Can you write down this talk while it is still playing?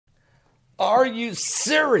Are you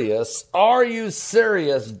serious? Are you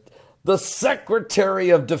serious? The Secretary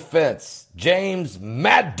of Defense, James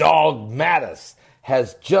Mad Dog Mattis,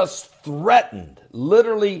 has just threatened,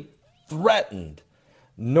 literally threatened,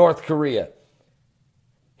 North Korea.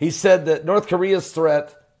 He said that North Korea's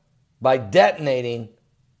threat by detonating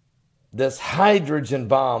this hydrogen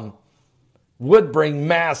bomb would bring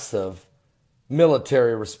massive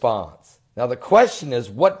military response. Now the question is,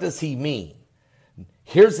 what does he mean?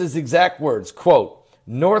 Here's his exact words, quote,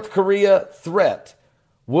 North Korea threat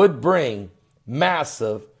would bring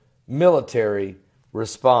massive military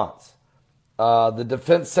response. The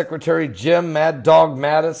Defense Secretary Jim Mad Dog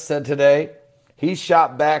Mattis said today he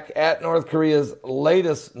shot back at North Korea's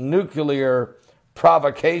latest nuclear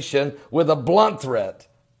provocation with a blunt threat,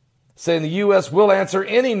 saying the U.S. will answer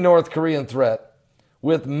any North Korean threat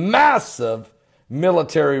with massive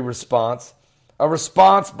military response, a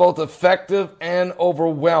response both effective and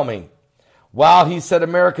overwhelming. While he said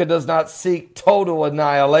America does not seek total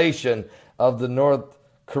annihilation of the North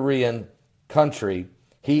Korean country,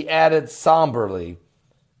 he added somberly,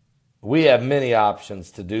 we have many options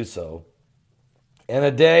to do so. In a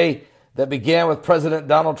day that began with President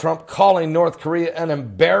Donald Trump calling North Korea an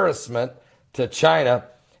embarrassment to China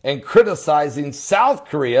and criticizing South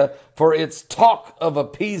Korea for its talk of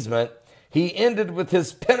appeasement, he ended with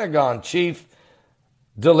his Pentagon chief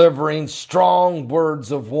delivering strong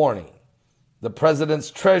words of warning. The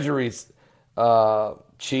president's Treasury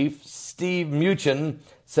chief, Steve Mnuchin,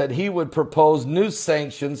 said he would propose new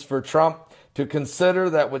sanctions for Trump to consider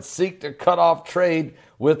that would seek to cut off trade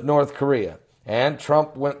with North Korea. And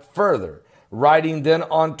Trump went further, writing then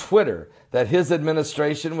on Twitter that his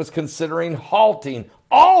administration was considering halting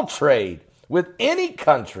all trade with any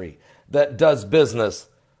country that does business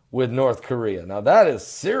with North Korea. Now that is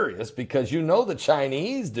serious because you know the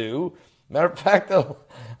Chinese do. Matter of fact,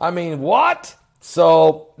 I mean, what?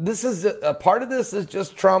 So this is a part of this is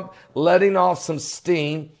just Trump letting off some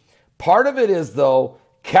steam. Part of it is, though,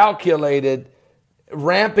 calculated,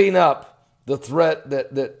 ramping up the threat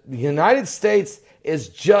that the United States is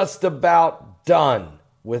just about done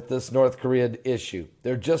with this North Korea issue.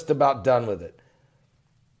 They're just about done with it.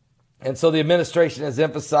 And so the administration has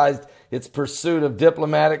emphasized its pursuit of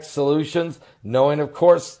diplomatic solutions, knowing, of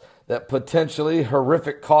course, that potentially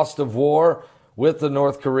horrific cost of war with the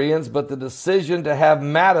North Koreans, but the decision to have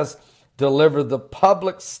Mattis deliver the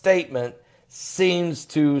public statement seems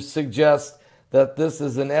to suggest that this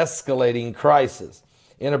is an escalating crisis.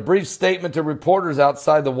 In a brief statement to reporters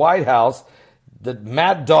outside the White House, the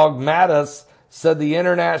Mad Dog Mattis said the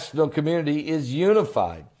international community is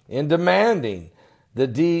unified in demanding the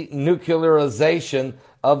denuclearization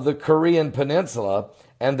of the Korean Peninsula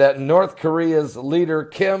and that North Korea's leader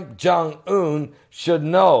Kim Jong-un should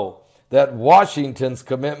know that Washington's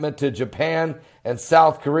commitment to Japan and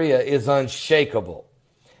South Korea is unshakable.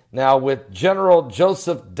 Now, with General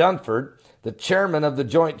Joseph Dunford, the chairman of the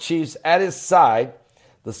Joint Chiefs, at his side,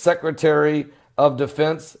 the Secretary of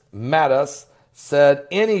Defense, Mattis, said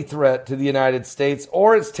any threat to the United States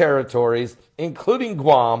or its territories, including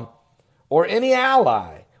Guam, or any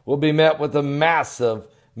ally, will be met with a massive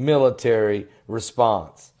military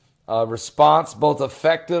response. A response both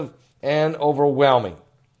effective and overwhelming.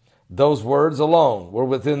 Those words alone were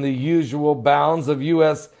within the usual bounds of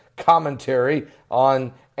U.S. commentary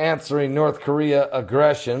on answering North Korea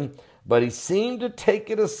aggression, but he seemed to take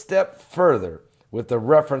it a step further with the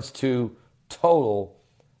reference to total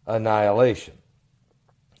annihilation.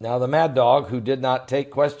 Now, the Mad Dog, who did not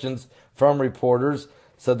take questions from reporters,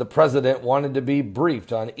 said the president wanted to be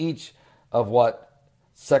briefed on each of what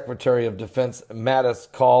Secretary of Defense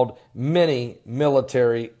Mattis called many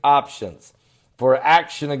military options for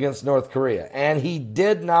action against North Korea. And he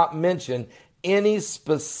did not mention any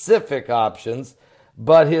specific options,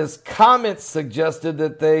 but his comments suggested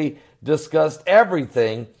that they discussed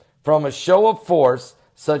everything from a show of force,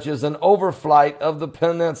 such as an overflight of the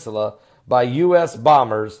peninsula by U.S.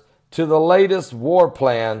 bombers, to the latest war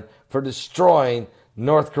plan for destroying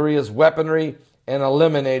North Korea's weaponry and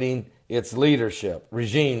eliminating its leadership,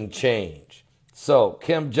 regime change. So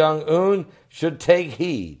Kim Jong-un should take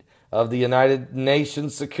heed of the United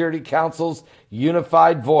Nations Security Council's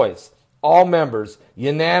unified voice. All members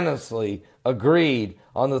unanimously agreed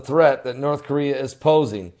on the threat that North Korea is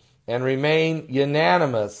posing and remain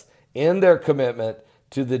unanimous in their commitment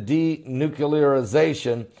to the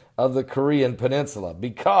denuclearization of the Korean Peninsula,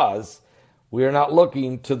 because we are not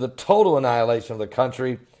looking to the total annihilation of the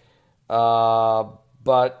country,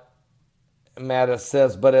 but Mattis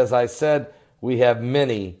says, but as I said, we have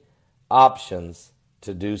many options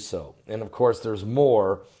to do so. And of course, there's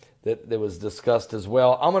more that was discussed as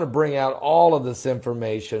well. I'm going to bring out all of this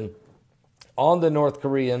information on the North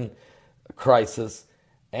Korean crisis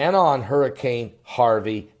and on Hurricane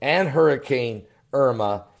Harvey and Hurricane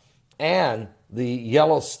Irma and the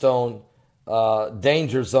Yellowstone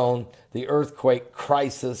danger zone, the earthquake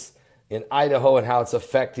crisis in Idaho and how it's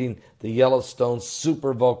affecting the Yellowstone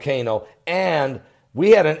supervolcano. And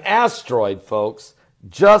we had an asteroid, folks,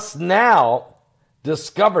 just now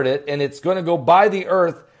discovered it, and it's going to go by the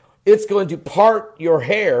Earth. It's going to part your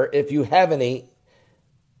hair if you have any.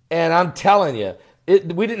 And I'm telling you,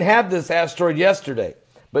 we didn't have this asteroid yesterday,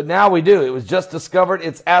 but now we do. It was just discovered.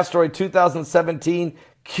 It's asteroid 2017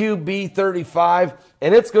 QB35,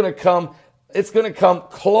 and it's going to come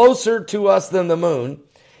closer to us than the moon.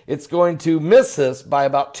 It's going to miss us by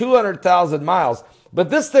about 200,000 miles. But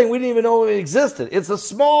this thing, we didn't even know it existed. It's a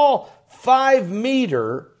small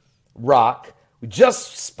 5-meter rock. We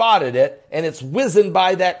just spotted it, and it's whizzing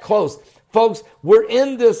by that close. Folks, we're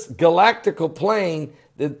in this galactical plane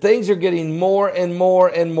that things are getting more and more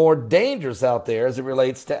and more dangerous out there as it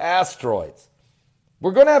relates to asteroids.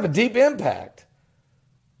 We're going to have a deep impact.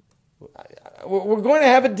 We're going to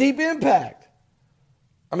have a deep impact.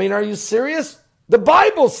 I mean, are you serious? The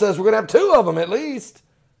Bible says we're going to have 2 of them at least.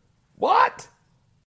 What?